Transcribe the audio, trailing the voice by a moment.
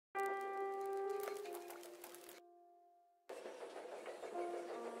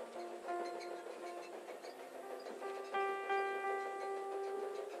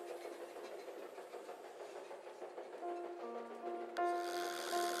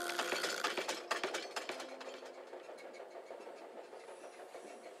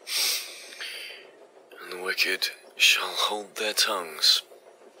wicked shall hold their tongues.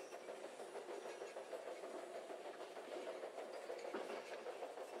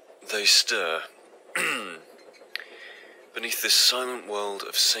 They stir beneath this silent world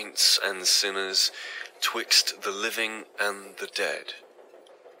of saints and sinners, twixt the living and the dead.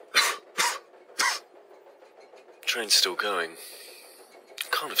 Train's still going.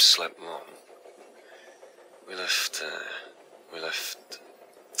 Can't have slept long. We left...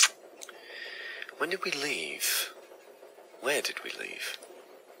 When did we leave? Where did we leave?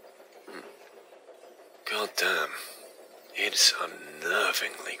 God damn. It's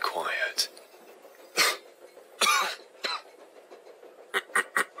unnervingly quiet.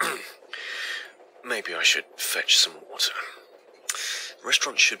 Maybe I should fetch some water. The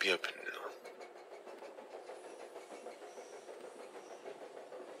restaurant should be open now.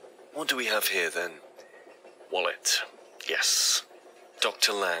 What do we have here, then? Wallet. Yes.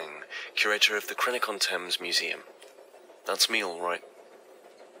 Dr. Lang, curator of the Krennic-on-Thames Museum. That's me, all right.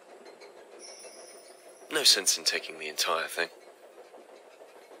 No sense in taking the entire thing.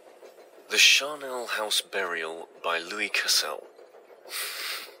 The Charnel House Burial by Louis Cassel.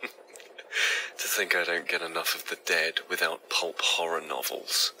 To think I don't get enough of the dead without pulp horror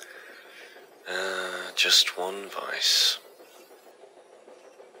novels. Just one vice.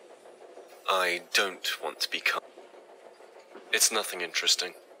 I don't want to become... It's nothing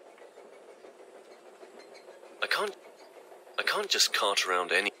interesting. I can't just cart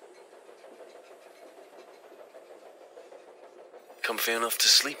around any... Comfy enough to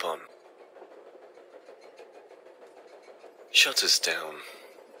sleep on. Shutters down.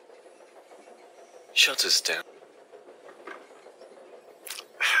 Shutters down.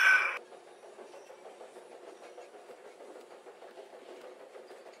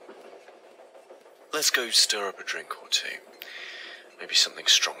 Let's go stir up a drink or two. Maybe something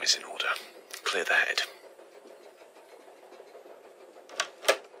strong is in order. Clear the head.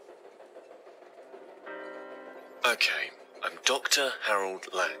 Okay, I'm Dr. Harold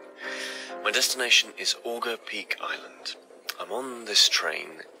Lang. My destination is Auger Peak Island. I'm on this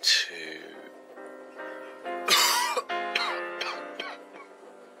train to...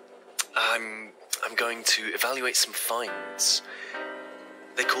 I'm going to evaluate some finds.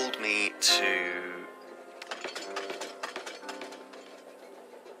 They called me to...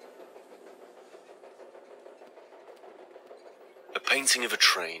 A painting of a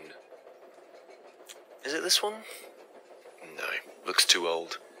train. Is it this one? No, looks too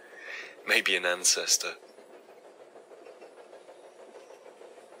old. Maybe an ancestor.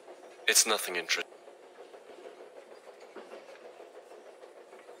 It's nothing interesting.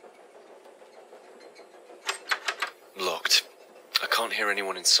 Locked. I can't hear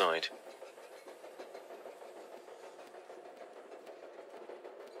anyone inside.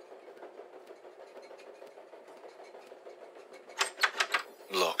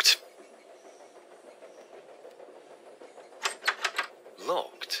 Locked.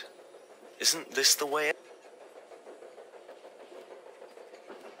 Locked? Isn't this the way?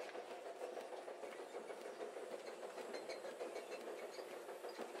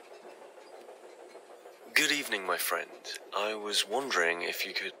 Good evening, my friend. I was wondering if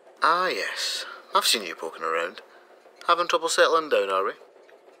you could... Ah, yes. I've seen you poking around. Having trouble settling down, are we?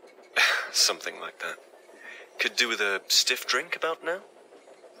 Something like that. Could do with a stiff drink about now?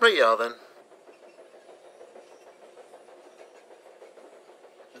 Right you are, then.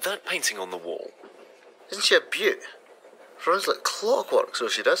 That painting on the wall. Isn't she a beaut? Runs like clockwork, so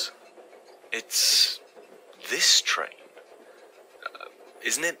she does. It's... this train.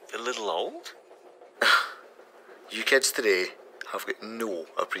 Isn't it a little old? You kids today have got no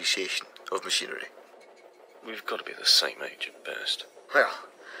appreciation of machinery. We've got to be the same age at best. Well,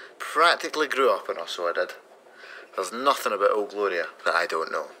 practically grew up in her, so I did. There's nothing about Old Gloria that I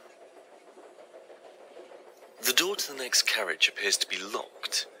don't know. The door to the next carriage appears to be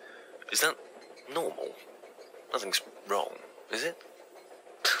locked. Is that normal? Nothing's wrong, is it?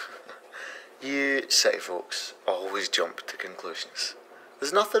 You city folks always jump to conclusions.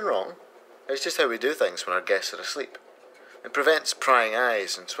 There's nothing wrong. It's just how we do things when our guests are asleep. It prevents prying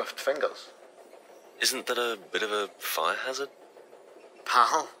eyes and swift fingers. Isn't that a bit of a fire hazard?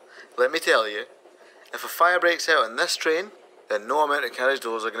 Pal, let me tell you, if a fire breaks out in this train, then no amount of carriage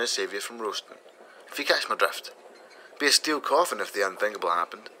doors are going to save you from roasting. If you catch my drift. Be a steel coffin if the unthinkable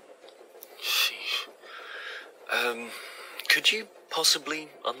happened. Sheesh. Could you possibly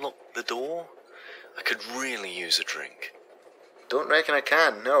unlock the door? I could really use a drink. Don't reckon I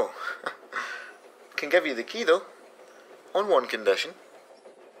can, no. Can give you the key, though. On one condition.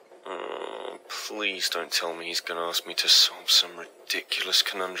 Please don't tell me he's going to ask me to solve some ridiculous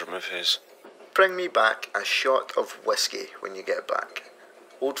conundrum of his. Bring me back a shot of whiskey when you get back.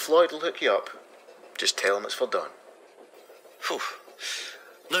 Old Floyd will hook you up. Just tell him it's for Don. Phew.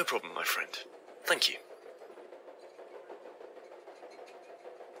 No problem, my friend. Thank you.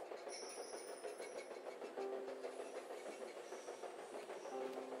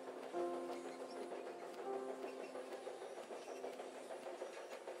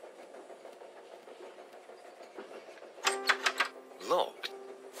 Locked?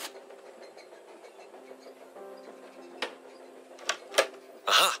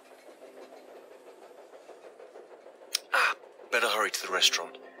 Aha! Better hurry to the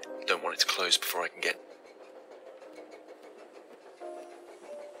restaurant. Don't want it to close before I can get...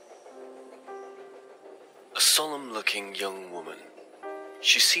 A solemn-looking young woman.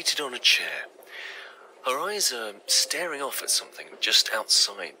 She's seated on a chair. Her eyes are staring off at something just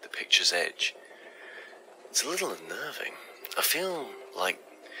outside the picture's edge. It's a little unnerving. I feel like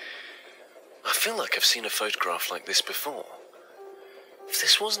I've seen a photograph like this before. If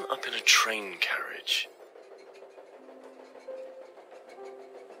this wasn't up in a train carriage...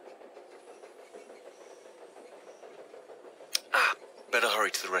 Better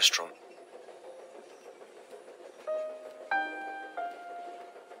hurry to the restaurant.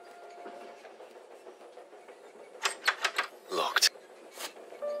 Locked.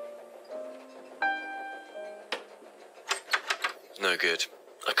 No good.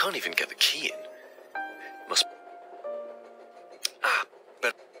 I can't even get the key in. Must...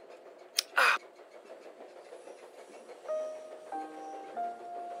 Better...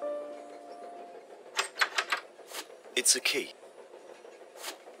 It's a key.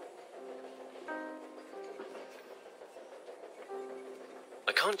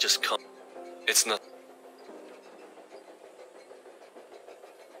 I can't just cut. It's not.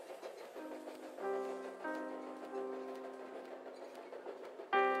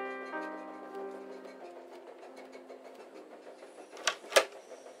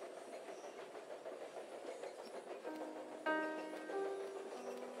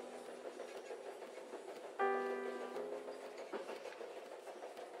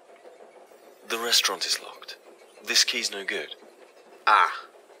 The restaurant is locked. This key's no good.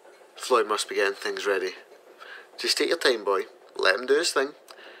 Floyd must be getting things ready. Just take your time, boy. Let him do his thing.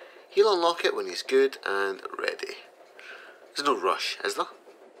 He'll unlock it when he's good and ready. There's no rush, is there?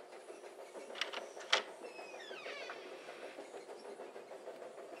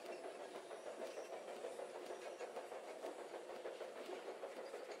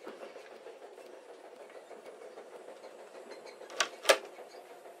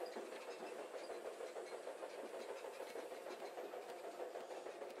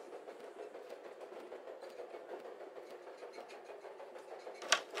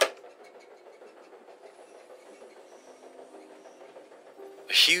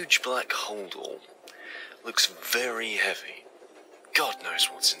 A huge black holdall. Looks very heavy. God knows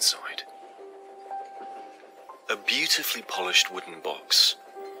what's inside. A beautifully polished wooden box.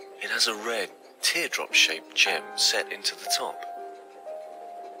 It has a red, teardrop-shaped gem set into the top.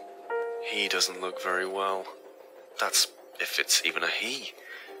 He doesn't look very well. That's if it's even a he.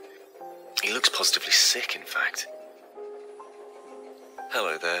 He looks positively sick, in fact.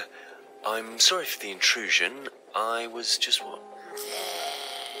 Hello there. I'm sorry for the intrusion. I was just what?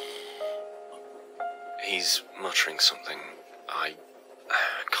 He's muttering something. I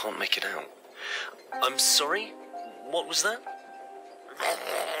can't make it out. I'm sorry? What was that?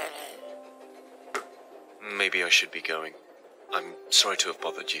 Maybe I should be going. I'm sorry to have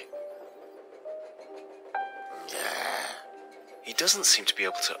bothered you. He doesn't seem to be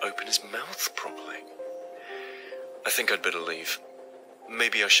able to open his mouth properly. I think I'd better leave.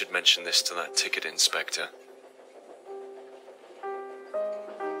 Maybe I should mention this to that ticket inspector.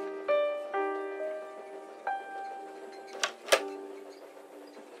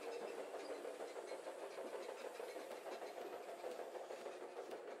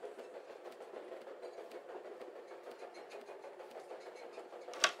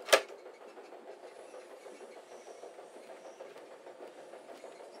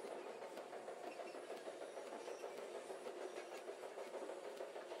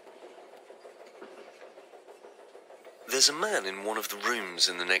 There's a man in one of the rooms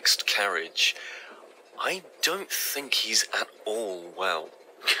in the next carriage. I don't think he's at all well.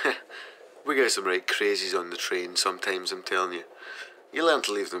 We get some right crazies on the train sometimes, I'm telling you. You learn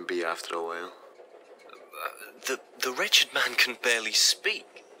to leave them be after a while. The wretched man can barely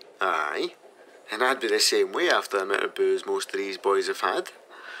speak. Aye, and I'd be the same way after the amount of booze most of these boys have had.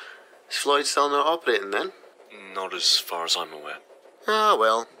 Is Floyd still not operating then? Not as far as I'm aware. Ah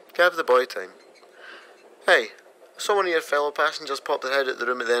well, give the boy time. Hey, saw one of your fellow passengers pop their head out the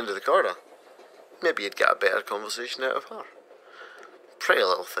room at the end of the corridor. maybe you'd get a better conversation out of her. Pretty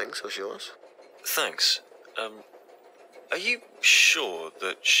little thing, so she was. Thanks. Are you sure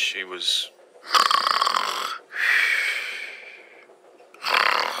that she was...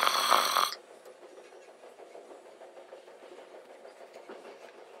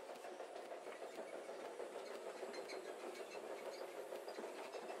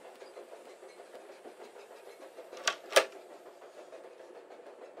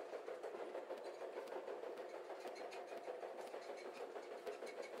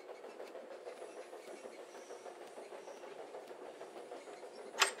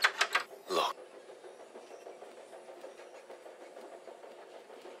 locked?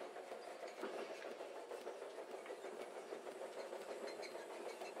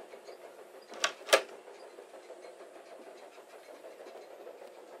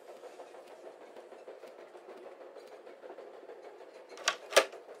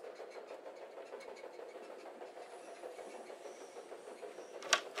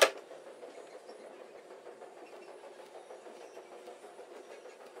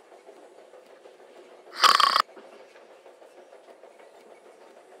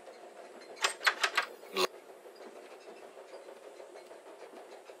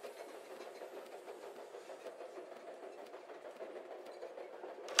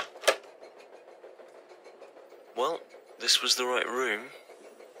 Well, this was the right room.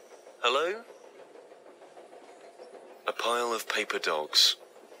 Hello? A pile of paper dogs.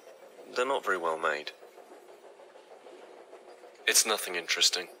 They're not very well made. It's nothing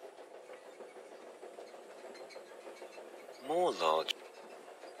interesting. More large.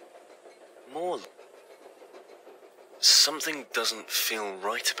 More... Something doesn't feel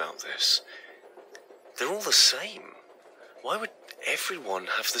right about this. They're all the same. Why would everyone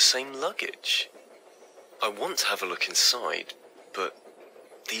have the same luggage? I want to have a look inside, but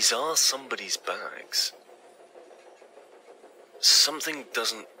these are somebody's bags. Something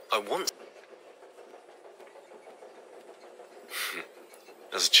doesn't... I want...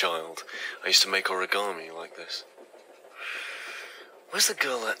 As a child, I used to make origami like this. Where's the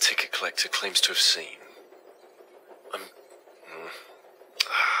girl that ticket collector claims to have seen?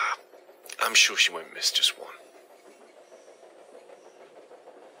 I'm sure she won't miss just one.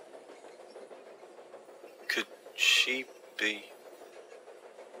 Could she be...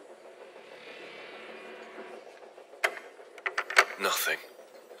 Nothing.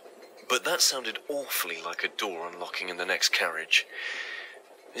 But that sounded awfully like a door unlocking in the next carriage.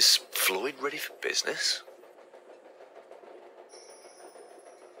 Is Floyd ready for business?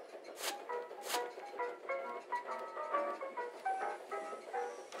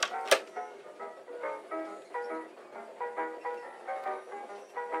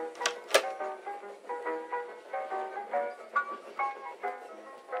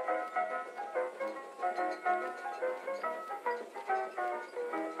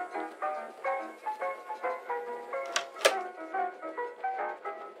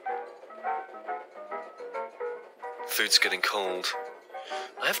 Food's getting cold.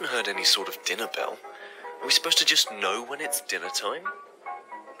 I haven't heard any sort of dinner bell. Are we supposed to just know when it's dinner time?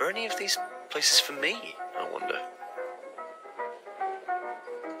 Are any of these places for me, I wonder?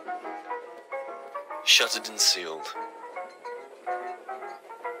 Shuttered and sealed.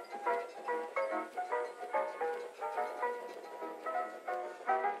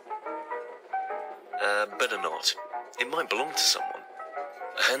 Better not. It might belong to someone.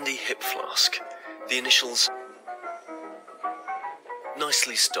 A handy hip flask. The initials...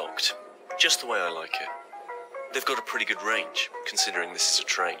 Nicely stocked. Just the way I like it. They've got a pretty good range, considering this is a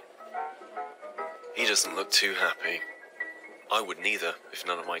train. He doesn't look too happy. I wouldn't either, if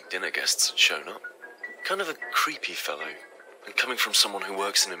none of my dinner guests had shown up. Kind of a creepy fellow. And coming from someone who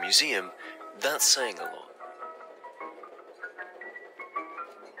works in a museum, that's saying a lot.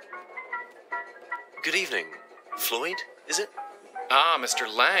 Good evening. Floyd, is it? Ah,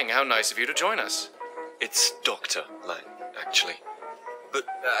 Mr. Lang, how nice of you to join us. It's Dr. Lang, actually. But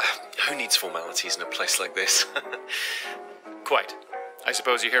who needs formalities in a place like this? Quite. I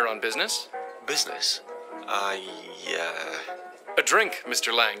suppose you're here on business? Business? Yeah. A drink,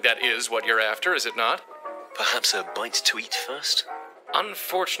 Mr. Lang, that is what you're after, is it not? Perhaps a bite to eat first?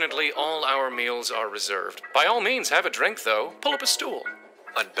 Unfortunately, all our meals are reserved. By all means, have a drink, though. Pull up a stool.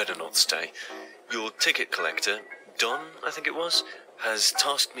 I'd better not stay. Your ticket collector, Don, I think it was, has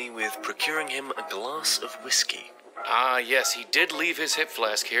tasked me with procuring him a glass of whiskey. Ah, yes, he did leave his hip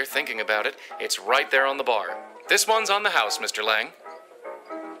flask here, thinking about it. It's right there on the bar. This one's on the house, Mr. Lang.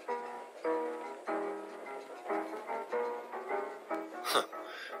 Huh.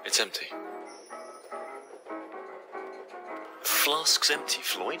 It's empty. flask's empty,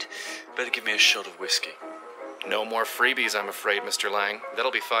 Floyd. Better give me a shot of whiskey. No more freebies, I'm afraid, Mr. Lang.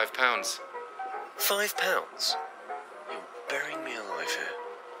 That'll be £5. £5? You're burying me alive here.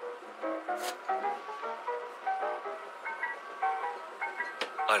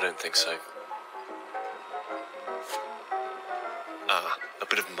 I don't think so. Ah, a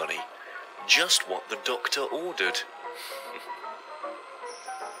bit of money. Just what the doctor ordered.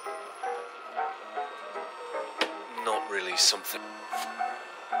 Not really something.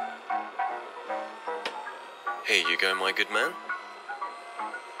 Here you go, my good man.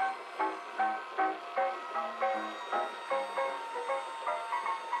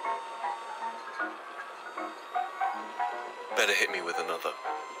 Better hit me with another.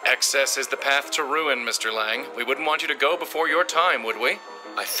 Excess is the path to ruin, Mr. Lang. We wouldn't want you to go before your time, would we?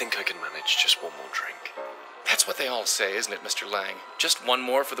 I think I can manage just one more drink. That's what they all say, isn't it, Mr. Lang? Just one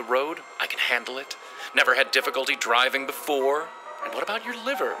more for the road? I can handle it. Never had difficulty driving before. And what about your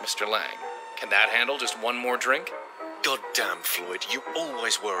liver, Mr. Lang? Can that handle just one more drink? God damn, Floyd, you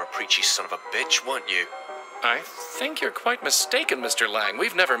always were a preachy son of a bitch, weren't you? I think you're quite mistaken, Mr. Lang.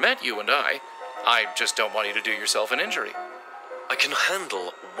 We've never met, you and I. I just don't want you to do yourself an injury. I can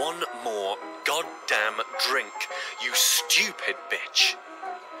handle one more goddamn drink, you stupid bitch.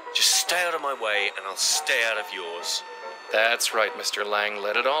 Just stay out of my way and I'll stay out of yours. That's right, Mr. Lang.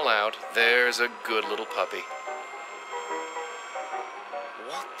 Let it all out. There's a good little puppy.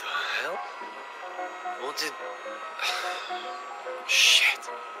 What the hell? What did... Shit.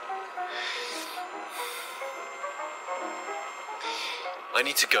 I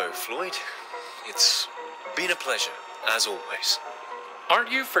need to go, Floyd. It's been a pleasure, as always.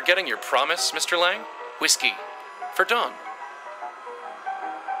 Aren't you forgetting your promise, Mr. Lang? Whiskey. For Dawn.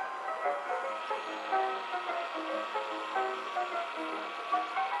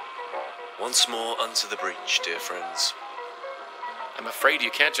 Once more unto the breach, dear friends. I'm afraid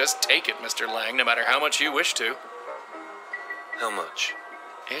you can't just take it, Mr. Lang, no matter how much you wish to. How much?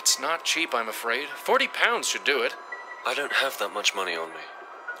 It's not cheap, I'm afraid. £40 should do it. I don't have that much money on me.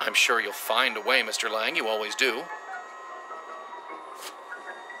 I'm sure you'll find a way, Mr. Lang. You always do.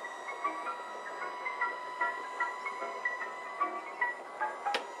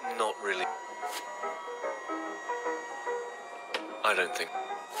 Not really. I don't think.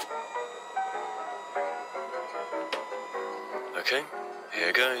 Okay,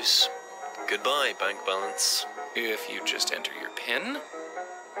 here goes. Goodbye, bank balance. If you just enter your PIN.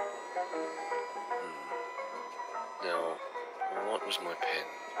 Now, what was my PIN?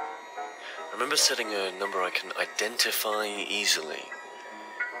 I remember setting a number I can identify easily.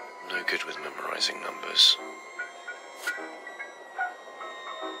 No good with memorizing numbers.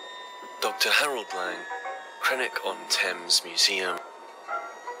 Dr. Harold Lang, Crenwick-on-Thames Museum.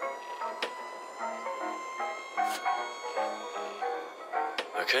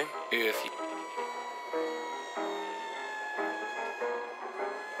 Okay, If you...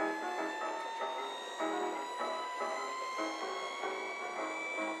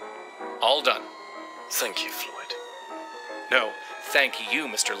 All done. thank you, Floyd. No, thank you,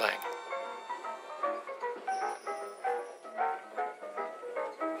 Mr. Lang.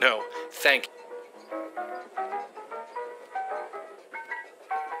 No, thank...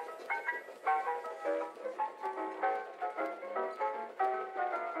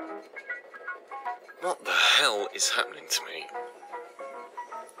 What the hell is happening to me?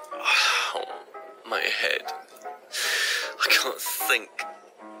 Oh, my head. I can't think.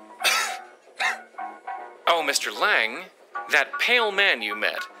 Oh, Mr. Lang, that pale man you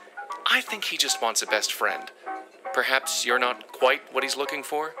met, I think he just wants a best friend. Perhaps you're not quite what he's looking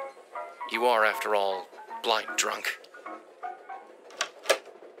for? You are, after all, blind drunk.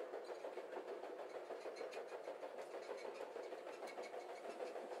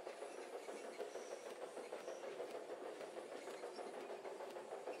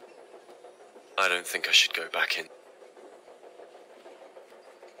 I don't think I should go back in.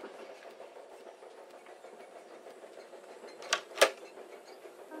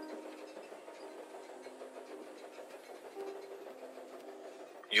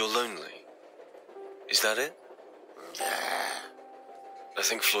 You're lonely. Is that it? I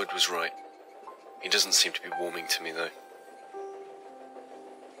think Floyd was right. He doesn't seem to be warming to me, though.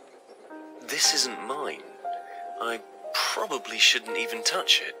 This isn't mine. I probably shouldn't even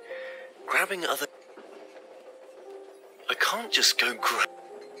touch it. Grabbing other... I can't just go grab...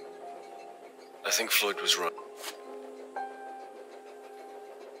 I think Floyd was right.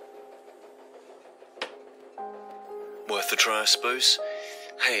 Worth a try, I suppose.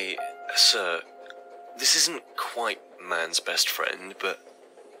 Hey, sir, this isn't quite man's best friend, but...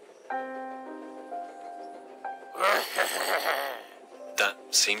 That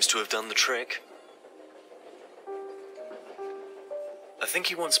seems to have done the trick. I think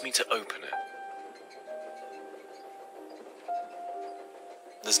he wants me to open it.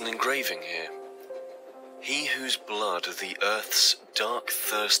 There's an engraving here. He whose blood the earth's dark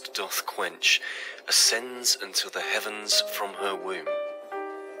thirst doth quench ascends unto the heavens from her womb.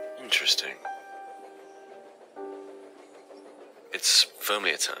 Interesting. It's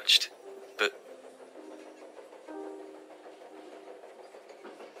firmly attached, but...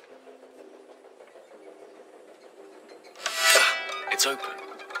 It's open.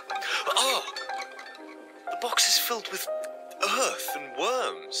 Oh! The box is filled with earth and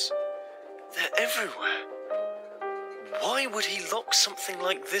worms. They're everywhere. Why would he lock something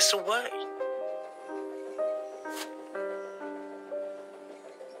like this away?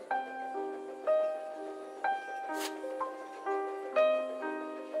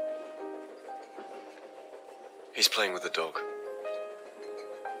 He's playing with the dog.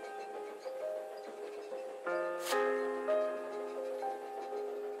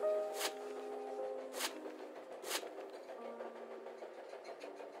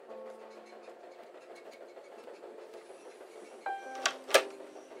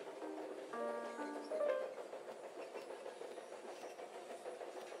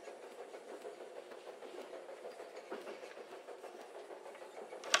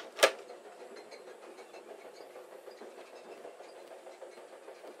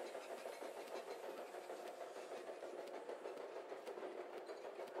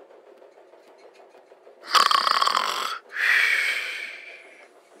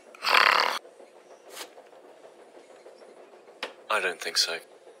 I don't think so.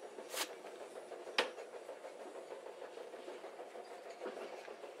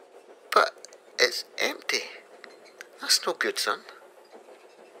 But it's empty. That's no good, son.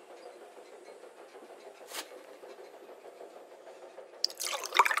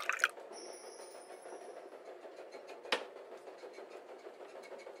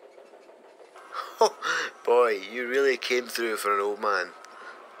 Oh, boy, you really came through for an old man.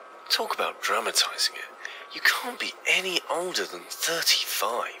 Talk about dramatizing it. You can't be any older than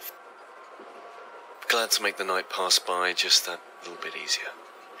 35. Glad to make the night pass by just that little bit easier.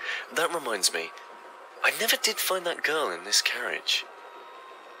 That reminds me, I never did find that girl in this carriage.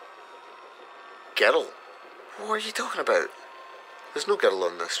 Girl? What are you talking about? There's no girl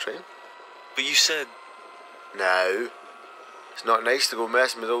on this train. But you said... No. It's not nice to go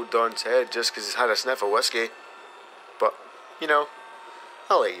messing with old Don's head just 'cause he's had a sniff of whiskey. But, you know,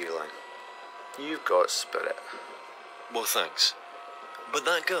 I'll let you, Lang. You've got spirit. Well, thanks. But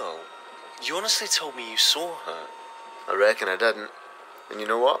that girl, you honestly told me you saw her. I reckon I didn't. And you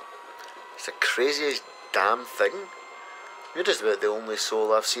know what? It's the craziest damn thing. You're just about the only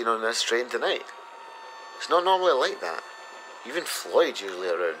soul I've seen on this train tonight. It's not normally like that. Even Floyd's usually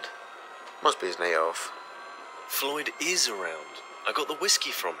around. Must be his night off. Floyd is around. I got the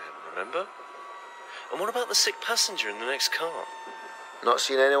whiskey from him, remember? And what about the sick passenger in the next car? Not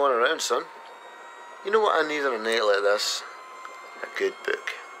seen anyone around, son. You know what I need on a night like this? A good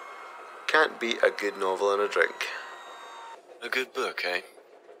book. Can't beat a good novel and a drink. A good book, eh?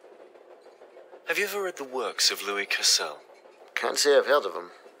 Have you ever read the works of Louis Cassel? Can't say I've heard of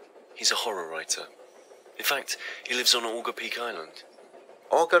him. He's a horror writer. In fact, he lives on Auger Peak Island.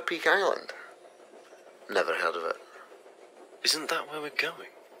 Auger Peak Island? Never heard of it. Isn't that where we're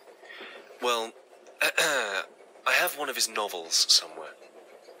going? Well, I have one of his novels somewhere.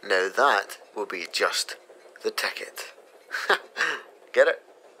 Now that will be just the ticket. Get it?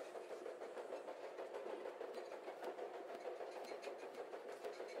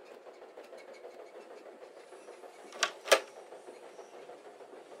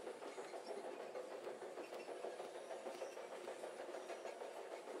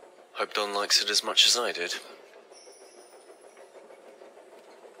 Hope Don likes it as much as I did.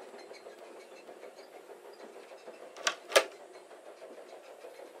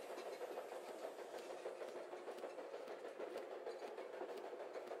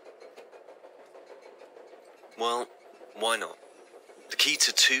 Well, why not? The key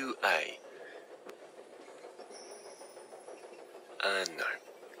to 2A. No.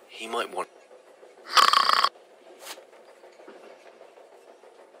 He might want...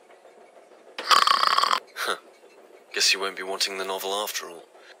 Huh. Guess you won't be wanting the novel after all.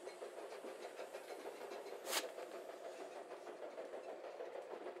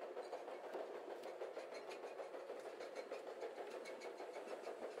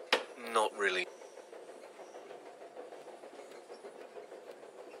 Not really.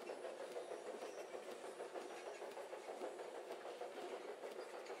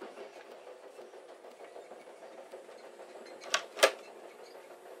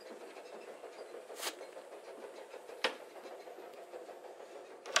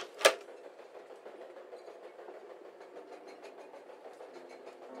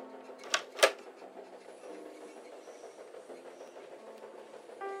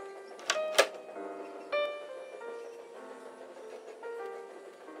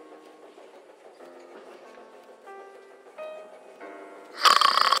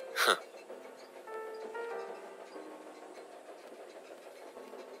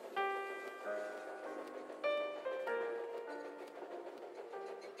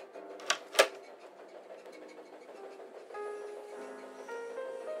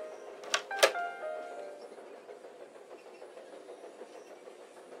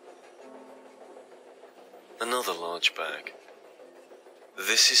 Another large bag.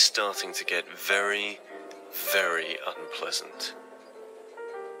 This is starting to get very, very unpleasant.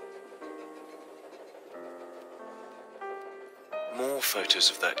 More photos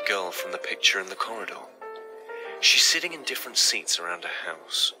of that girl from the picture in the corridor. She's sitting in different seats around a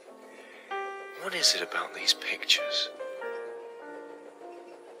house. What is it about these pictures?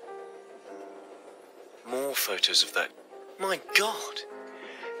 More photos of that. My God!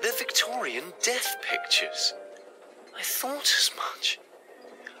 They're Victorian death pictures. I thought as much.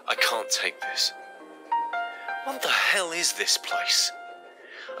 I can't take this. What the hell is this place?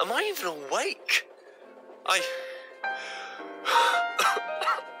 Am I even awake?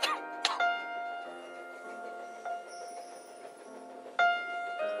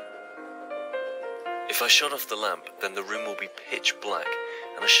 If I shut off the lamp, then the room will be pitch black,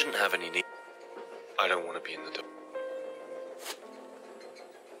 and I shouldn't have any need. I don't want to be in the dark.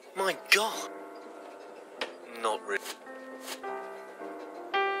 My God! Not really.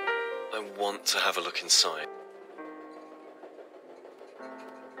 I want to have a look inside.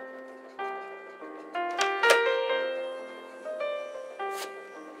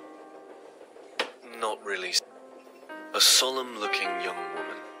 Not really. A solemn-looking young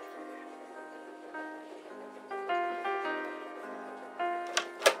woman.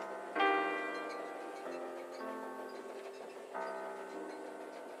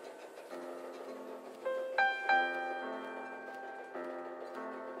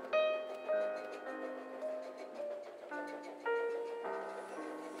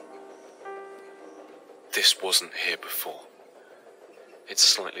 This wasn't here before. It's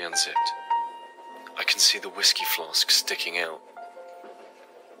slightly unzipped. I can see the whiskey flask sticking out.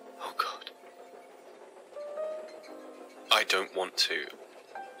 Oh God. I don't want to.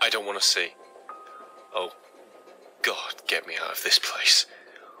 I don't want to see. Oh God, get me out of this place.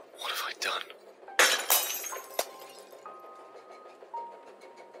 What have I done?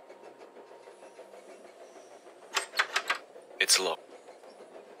 It's locked.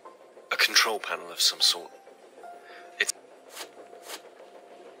 A control panel of some sort. It's...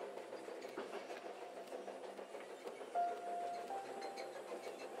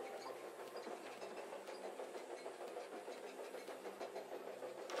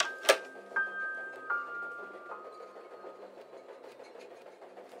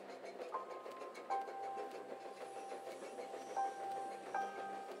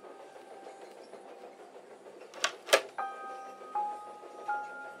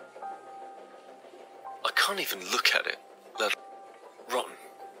 I can't even look at it. Rotten.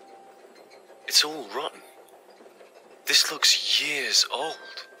 It's all rotten. This looks years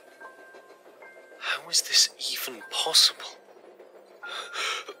old. How is this even possible?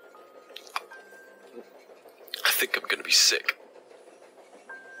 I think I'm gonna be sick.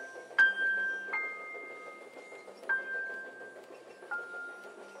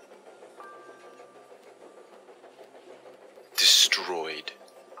 Destroyed.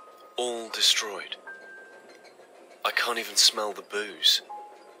 All destroyed. I can't even smell the booze.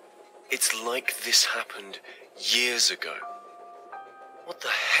 It's like this happened years ago. What the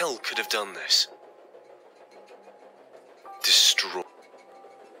hell could have done this? Destroy.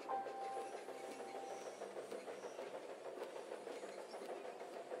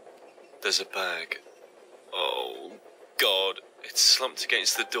 There's a bag. Oh, God. It's slumped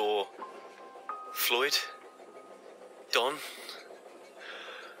against the door. Floyd? Don?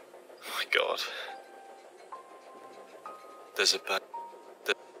 My God. There's a bag.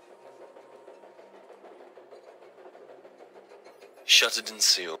 Shuttered and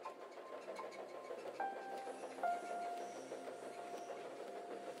sealed.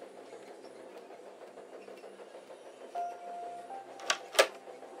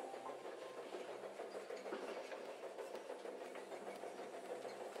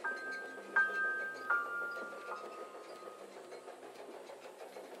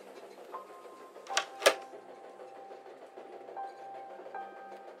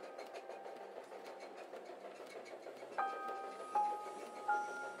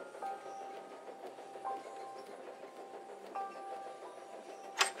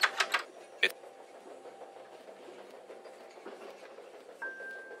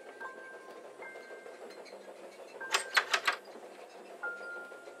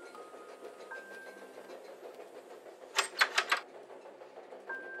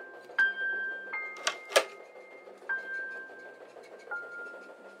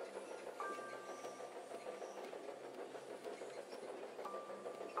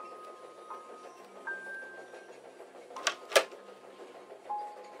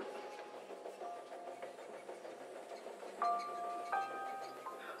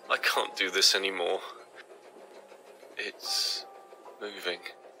 I can't do this anymore. It's moving.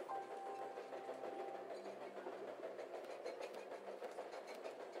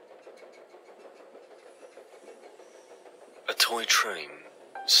 A toy train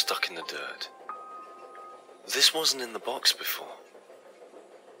stuck in the dirt. This wasn't in the box before.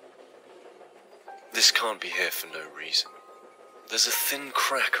 This can't be here for no reason. There's a thin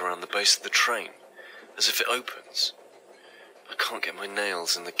crack around the base of the train, as if it opens. I can't get my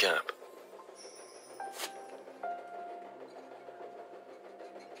nails in the gap.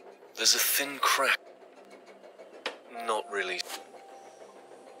 There's a thin crack. Not really.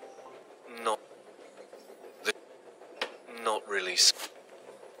 Not really.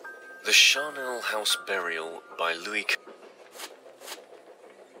 The Charnel House Burial by Louis.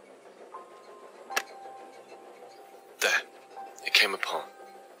 There. It came apart.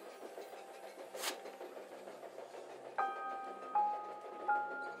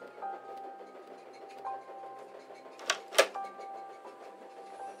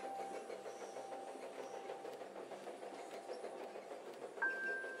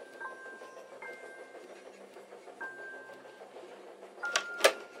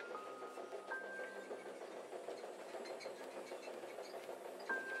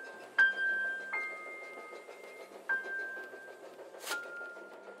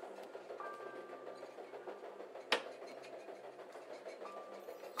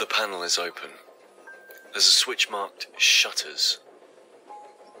 The panel is open. There's a switch marked Shutters.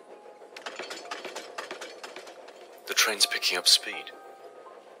 The train's picking up speed.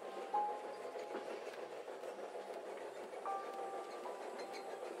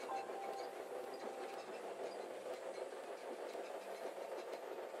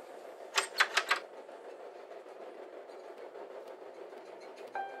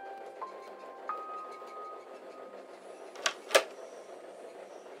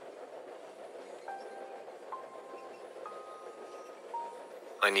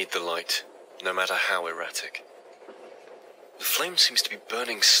 I need the light, no matter how erratic. The flame seems to be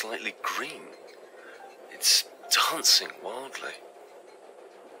burning slightly green. It's dancing wildly.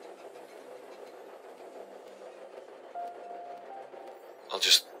 I'll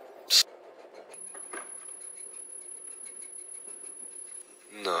just...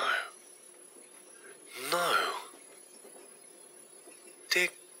 No. No. Dear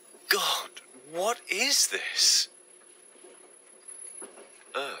God, what is this?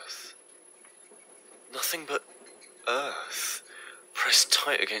 Earth. Nothing but earth pressed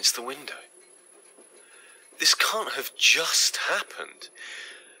tight against the window. This can't have just happened.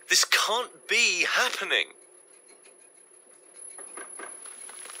 This can't be happening.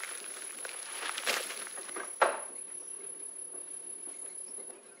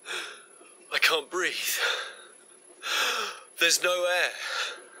 I can't breathe. There's no air.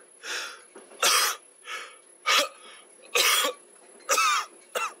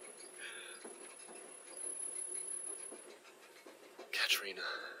 Katrina,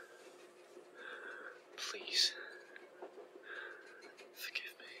 please.